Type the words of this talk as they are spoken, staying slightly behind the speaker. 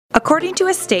According to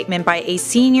a statement by a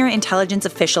senior intelligence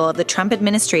official of the Trump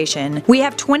administration, we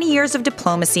have 20 years of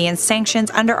diplomacy and sanctions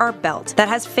under our belt that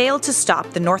has failed to stop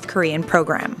the North Korean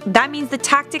program. That means the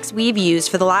tactics we've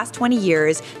used for the last 20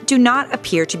 years do not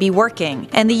appear to be working,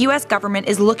 and the US government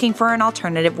is looking for an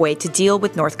alternative way to deal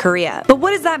with North Korea. But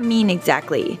what does that mean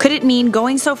exactly? Could it mean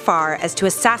going so far as to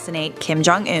assassinate Kim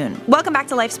Jong Un? Welcome back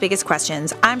to Life's Biggest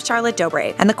Questions. I'm Charlotte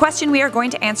Dobre, and the question we are going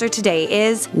to answer today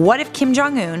is, what if Kim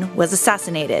Jong Un was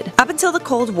assassinated? Up until the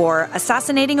Cold War,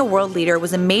 assassinating a world leader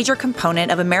was a major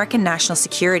component of American national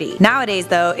security. Nowadays,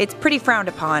 though, it's pretty frowned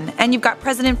upon, and you've got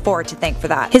President Ford to thank for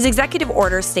that. His executive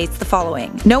order states the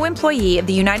following: no employee of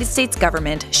the United States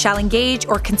government shall engage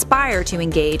or conspire to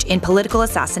engage in political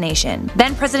assassination.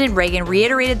 Then President Reagan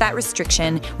reiterated that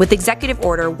restriction with Executive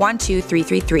Order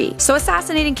 12333. So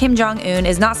assassinating Kim Jong Un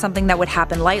is not something that would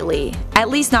happen lightly, at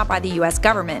least not by the US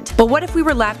government. But what if we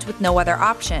were left with no other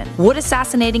option? Would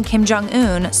assassinating Kim Jong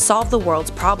Un solve the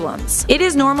world's problems? It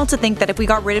is normal to think that if we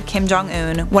got rid of Kim Jong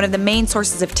Un, one of the main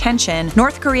sources of tension,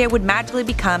 North Korea would magically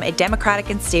become a democratic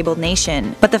and stable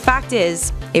nation. But the fact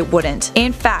is, it wouldn't.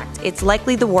 In fact, it's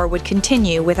likely the war would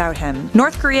continue without him.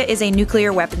 North Korea is a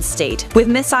nuclear weapons state, with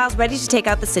missiles ready to take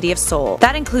out the city of Seoul.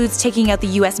 That includes taking out the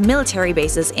US military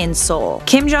bases in Seoul.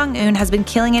 Kim Jong Un has been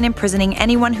killing and imprisoning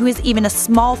anyone who is even a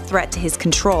small threat to his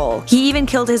control. He even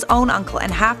killed his own uncle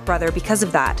and half-brother because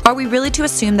of that. Are we really to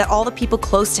assume that all the people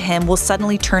close to him will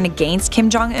suddenly turn against Kim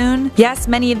Jong Un? Yes,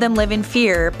 many of them live in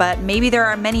fear, but maybe there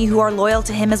are many who are loyal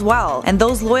to him as well, and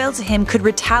those loyal to him could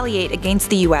retaliate against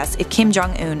the US if Kim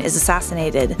Jong Un is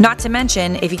assassinated. Not to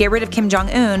mention, if you get rid of Kim Jong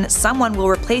Un, someone will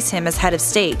replace him as head of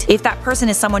state. If that person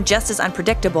is someone just as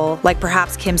unpredictable, like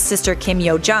perhaps Kim's sister Kim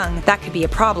Yo-jong, that could be a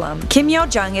problem. Kim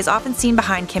Yo-jong is often seen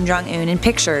behind Kim Jong Un in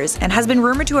pictures, and has been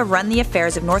rumored to have run the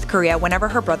affairs of North Korea whenever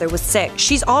her brother was sick.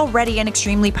 She's already an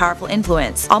extremely powerful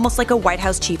influence, almost like a White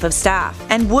House chief of staff,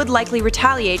 and would likely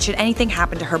retaliate should anything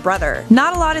happen to her brother.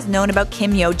 Not a lot is known about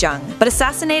Kim Yo-jong, but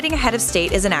assassinating a head of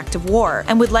state is an act of war,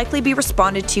 and would likely be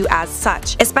responded to as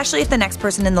such, especially if the next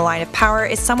person in the line of power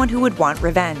is someone who would want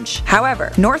revenge.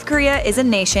 However, North Korea is a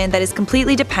nation that is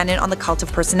completely dependent on the cult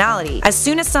of personality. As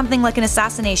soon as something like an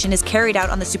assassination is carried out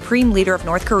on the supreme leader of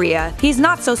North Korea, he's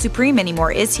not so supreme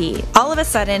anymore, is he? All of a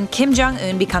sudden, Kim Jong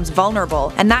Un becomes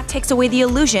vulnerable, and that takes away the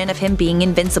illusion of him being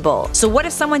invincible. So what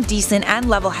if someone decent and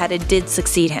level-headed did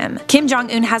succeed him? Kim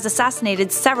Jong Un has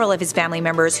assassinated several of his family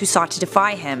members who sought to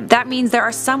defy him. That means there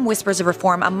are some whispers of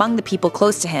reform among the people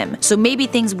close to him, so maybe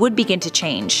things would begin to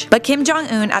change. But Kim Jong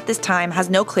Un at this time has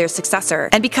no clear successor,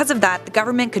 and because of that, the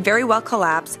government could very well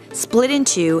collapse, split in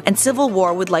two, and civil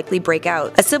war would likely break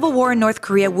out. A civil war in North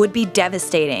Korea would be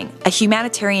devastating, a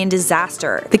humanitarian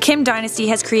disaster. The Kim dynasty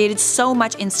has created so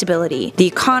much instability. The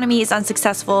economy is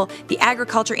unsuccessful, the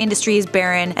agriculture industry is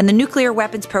barren, and the nuclear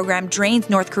weapons program drains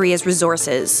North Korea's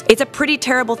resources. It's a pretty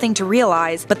terrible thing to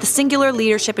realize, but the singular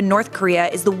leadership in North Korea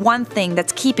is the one thing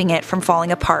that's keeping it from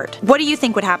falling apart. What do you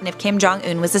think would happen if Kim Jong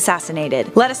Un was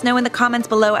assassinated? Let us know in the comments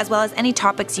below, as well as any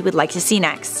topics you would like to see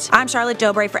next. I'm Charlotte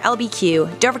Dobre for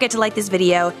LBQ. Don't forget to like this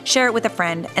video, share it with a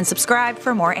friend, and subscribe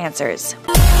for more answers.